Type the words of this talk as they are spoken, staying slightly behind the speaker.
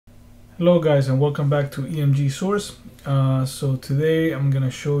Hello guys, and welcome back to EMG Source. So today I'm gonna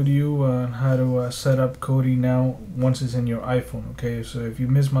show you how to set up Kodi now once it's in your iPhone. Okay, so if you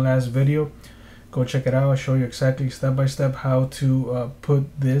missed my last video, go check it out. I'll show you exactly step by step how to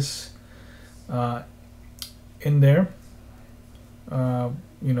put this in there.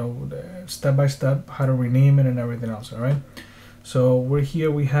 Step by step how to rename it and everything else. All right, so we're here,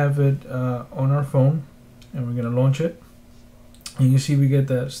 we have it on our phone, and we're gonna launch it. And you see we get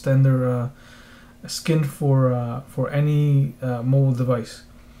the standard skin for any mobile device,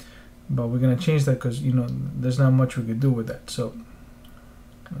 but we're gonna change that because there's not much we could do with that. So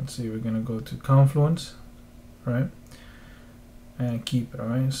let's see, we're gonna go to Confluence, right, and keep it. All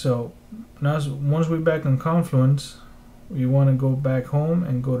right, so now once we're back on Confluence, we want to go back home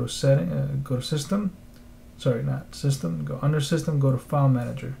and go to setting, go to system, sorry, not system, go under system, go to file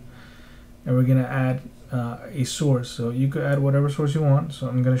manager, and we're gonna add a source. So you could add whatever source you want, so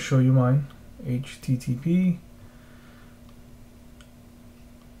I'm going to show you mine. http://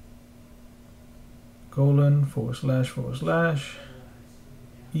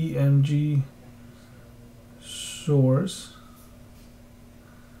 emg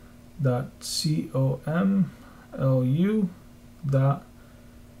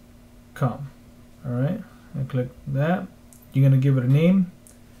source.comlu.com. Alright, and click that. You're going to give it a name,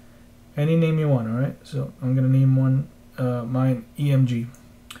 any name you want. All right, so I'm gonna name mine EMG.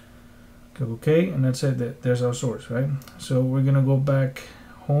 Click OK, and that's it. There's our source, right? So we're gonna go back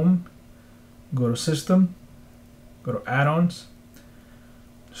home, go to System, go to Add-ons,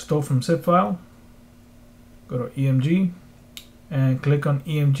 Store from Zip File, go to EMG, and click on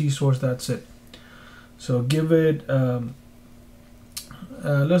EMG source.zip. So give it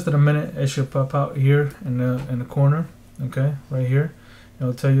less than a minute. It should pop out here in the corner. Okay, right here.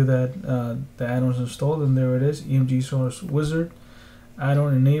 It'll tell you that the add-on's installed, and there it is, EMG Source Wizard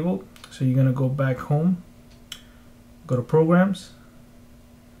add-on enabled. So you're gonna go back home, go to Programs,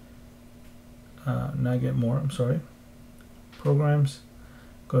 not Get More, I'm sorry, Programs,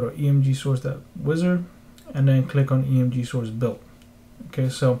 go to EMG Source.Wizard, and then click on EMG Source Build. Okay,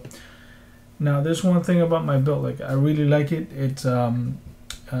 so now there's one thing about my build, like I really like it. It's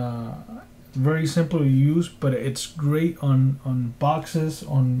very simple to use, but it's great on boxes,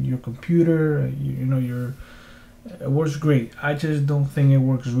 on your computer. It works great. I just don't think it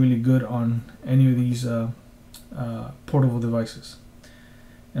works really good on any of these portable devices,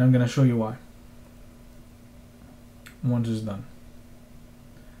 and I'm gonna show you why once it's done.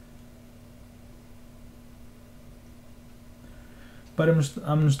 But I'm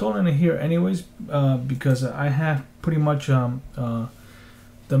installing it here anyways because I have pretty much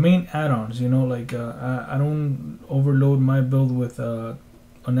the main add-ons, I don't overload my build with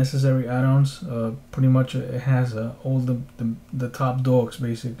unnecessary add-ons. Pretty much it has all the top dogs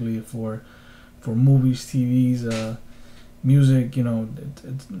basically for movies, TVs, music,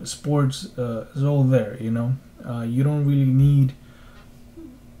 sports, is all there. You don't really need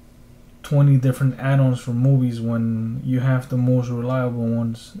 20 different add-ons for movies when you have the most reliable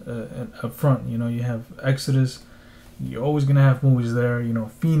ones up front. You have Exodus. You're always gonna have movies there,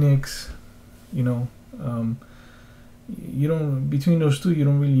 Phoenix, you don't, between those two you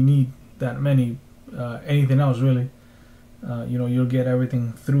don't really need that many anything else really. You'll get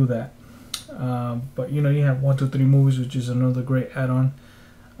everything through that, but you have 1, 2, 3 movies, which is another great add-on,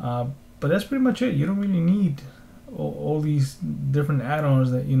 but that's pretty much it. You don't really need all these different add-ons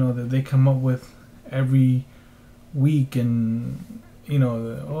that that they come up with every week, and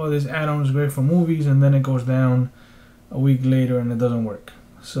oh, this add-on is great for movies, and then it goes down a week later and it doesn't work.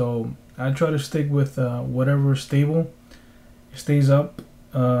 So I try to stick with whatever is stable. It stays up.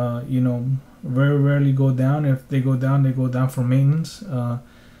 Very rarely go down. If they go down, they go down for maintenance.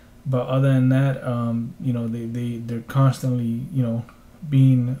 But other than that, they're constantly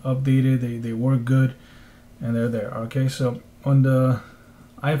being updated. They work good, and they're there. Okay, so on the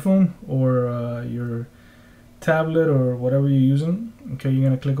iPhone or your tablet or whatever you're using, okay, you're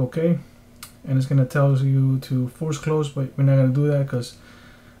gonna click OK. And it's gonna tell you to force close, but we're not gonna do that because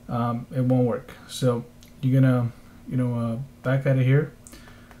it won't work. So you're gonna back out of here.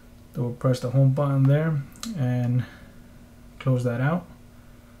 So we'll press the home button there and close that out.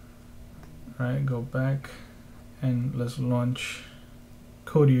 All right, go back and let's launch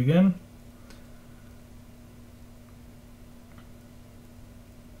Kodi again.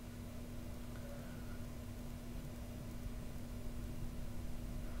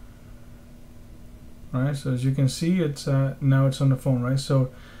 Alright, so as you can see, it's now it's on the phone, right?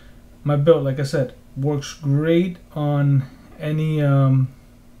 So my build, like I said, works great on any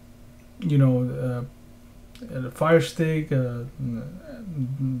the Fire Stick, the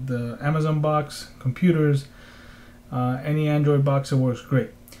Amazon box, computers, any Android box, it works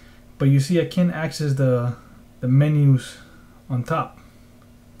great. But you see, I can't access the menus on top,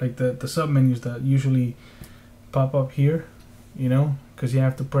 like the sub menus that usually pop up here, you know, because you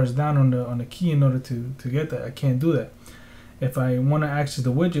have to press down on the key in order to get that. I can't do that. If I want to access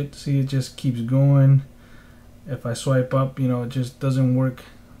the widget, see, it just keeps going. If I swipe up, you know, it just doesn't work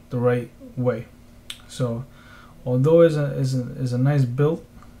the right way. So although it's a nice build,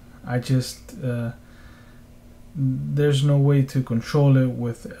 I just there's no way to control it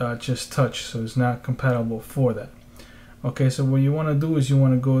with just touch, so it's not compatible for that. Okay, so what you want to do is you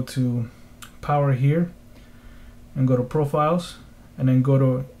want to go to power here and go to profiles and then go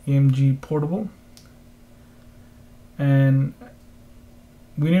to EMG portable, and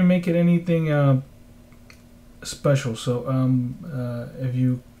we didn't make it anything special, so if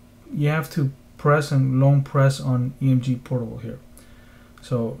you have to press and long press on EMG portable here,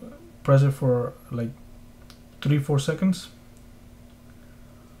 so press it for like 3-4 seconds.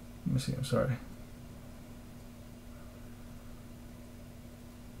 Let me see, I'm sorry.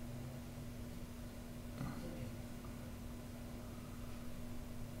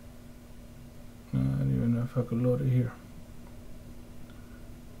 I don't even know if I could load it here.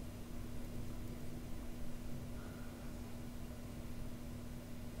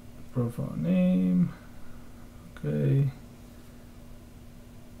 Profile name, okay.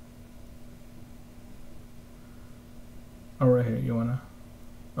 Oh, right here, you wanna,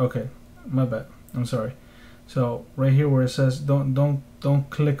 okay, my bad, I'm sorry. So right here where it says don't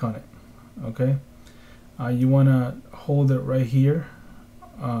click on it, okay. You wanna hold it right here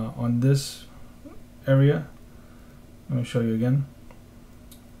on this area. Let me show you again.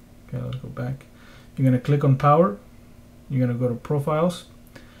 Okay, let's go back. You're gonna click on power, you're gonna go to profiles,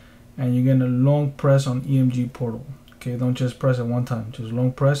 and you're gonna long press on EMG portable. Okay, don't just press it one time, just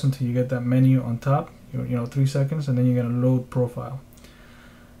long press until you get that menu on top, you know, 3 seconds, and then you're gonna load profile.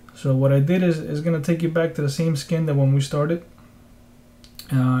 So what I did is gonna take you back to the same skin that when we started.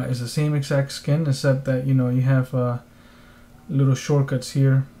 It's the same exact skin, except that, you know, you have little shortcuts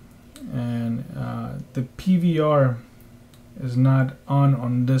here, and the PVR is not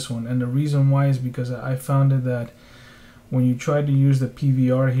on this one, and the reason why is because I found it that when you try to use the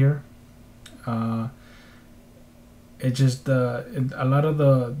PVR here, it just a lot of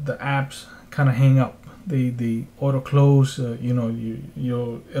the apps kind of hang up. They auto close. You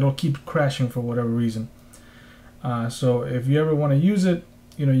know, it'll keep crashing for whatever reason. So if you ever want to use it,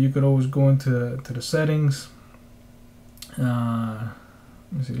 you know, you could always go into the settings. Let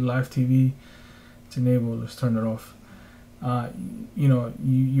me see, live TV. It's enabled. Let's turn it off. You know,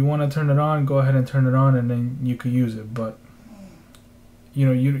 you want to turn it on, go ahead and turn it on, and then you could use it. But you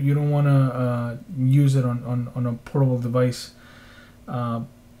know, you don't want to use it on a portable device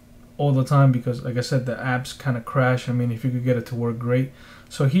all the time, because like I said, the apps kind of crash. I mean, if you could get it to work, great.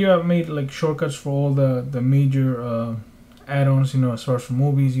 So here I've made like shortcuts for all the major add-ons. You know, as far as for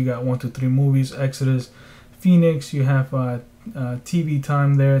movies, you got 1, 2, 3 movies, Exodus, Phoenix. You have TV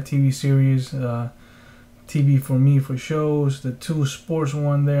time there, TV series, TV for me for shows, the 2 sports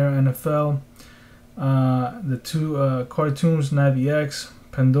one there, NFL, the 2 cartoons, Navi X,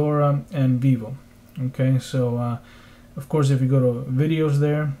 Pandora, and Vivo. Okay, so of course, if you go to videos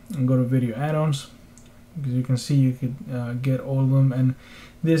there and go to video add-ons, because you can see you could get all of them, and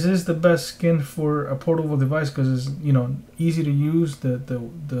this is the best skin for a portable device because it's, you know, easy to use.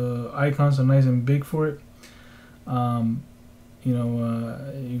 The icons are nice and big for it. You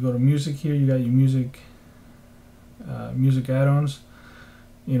know, you go to music here, you got your music add-ons.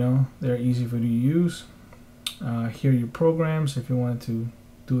 You know, they're easy for you to use. Here are your programs if you wanted to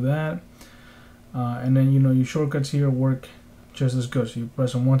do that. And then, you know, your shortcuts here work just as good. So you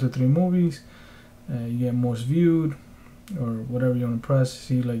press on 1, 2, 3 movies, you get most viewed, or whatever you want to press.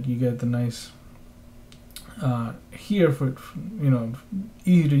 See, like, you get the nice here for, you know,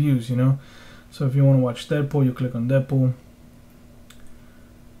 easy to use, you know. So if you want to watch Deadpool, you click on Deadpool.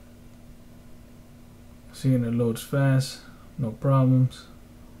 See, and it loads fast, no problems.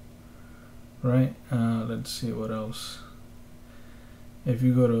 Right? Let's see what else. If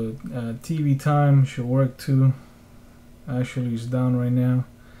you go to TV time, should work too. Actually, it's down right now.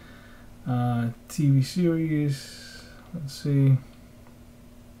 TV series, let's see.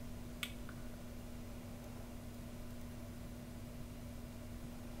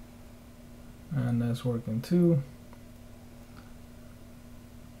 And that's working too.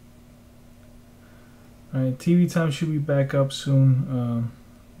 Alright, TV time should be back up soon.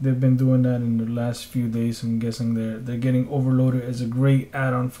 They've been doing that in the last few days. I'm guessing they're getting overloaded. It's a great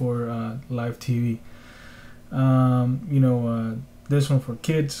add-on for live TV. This one for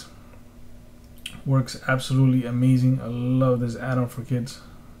kids works absolutely amazing. I love this add-on for kids.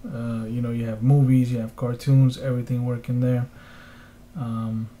 You have movies, you have cartoons, everything working there.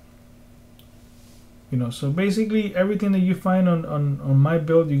 So basically everything that you find on my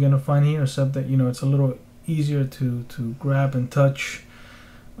build you're gonna find here, except that it's a little easier to grab and touch.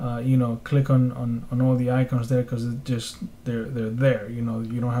 Click on all the icons there, because they're there. You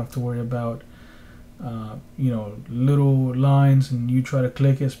don't have to worry about little lines and you try to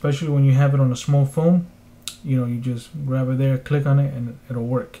click it, especially when you have it on a small phone. You just grab it there, click on it, and it'll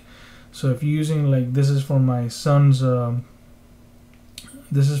work. So if you're using, like, this is for my son's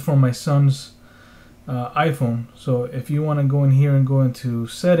iPhone. So if you want to go in here and go into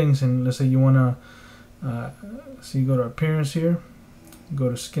settings, and let's say you want to so you go to appearance here, go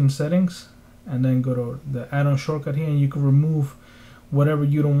to skin settings, and then go to the add-on shortcut here, and you can remove whatever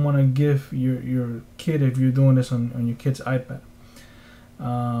you don't want to give your kid if you're doing this on your kid's iPad.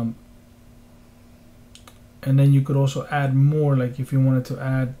 And then you could also add more, like if you wanted to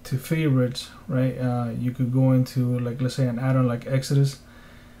add to favorites, right? You could go into, like, let's say an add-on like Exodus,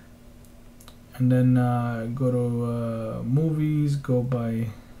 and then go to movies, go by,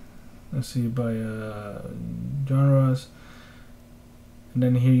 let's see, by genres, and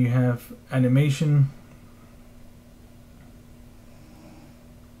then here you have animation,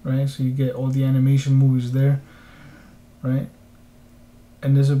 right? So you get all the animation movies there, right?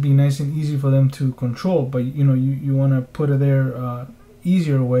 And this would be nice and easy for them to control, but you want to put it there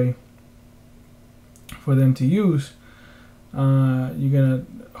easier way for them to use. You're gonna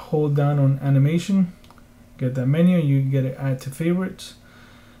hold down on animation, get that menu, you get it, add to favorites,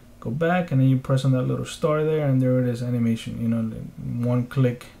 go back, and then you press on that little star there, and there it is, animation. One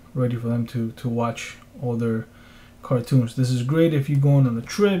click, ready for them to watch all their cartoons. This is great if you're going on a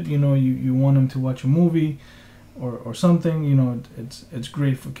trip, you want them to watch a movie or something. It's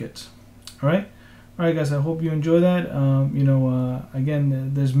great for kids. All right guys, I hope you enjoy that.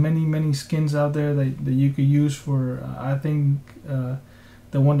 Again, there's many skins out there that you could use for I think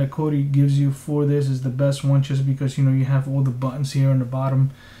the one that Kodi gives you for this is the best one, just because you have all the buttons here on the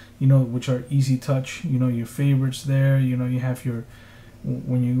bottom, which are easy touch. Your favorites there, you have your,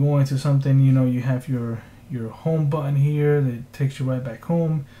 when you go into something, you have your home button here that takes you right back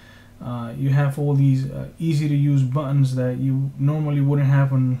home. You have all these easy to use buttons that you normally wouldn't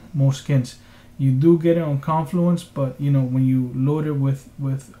have on most skins. You do get it on Confluence, but when you load it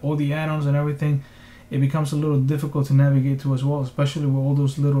with all the add-ons and everything, it becomes a little difficult to navigate to as well, especially with all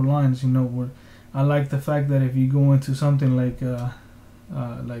those little lines. Where I like the fact that if you go into something like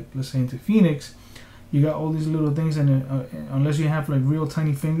let's say into Phoenix, you got all these little things, and unless you have like real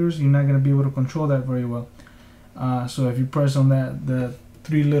tiny fingers, you're not gonna be able to control that very well. So if you press on the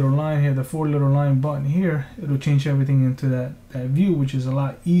 3 little line here, the 4 little line button here, it'll change everything into that view, which is a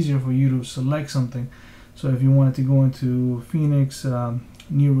lot easier for you to select something. So if you wanted to go into Phoenix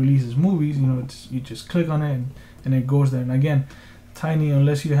new releases movies, you just click on it and it goes there. And again, tiny,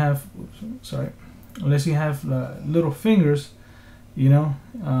 unless you have little fingers, you're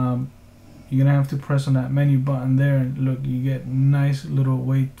gonna have to press on that menu button there, and look, you get nice little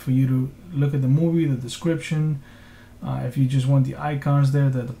way for you to look at the movie, the description. If you just want the icons there,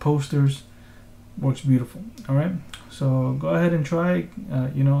 the posters, works beautiful. All right, so go ahead and try,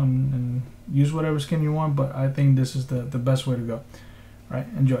 and use whatever skin you want, but I think this is the best way to go. All right,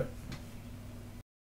 enjoy.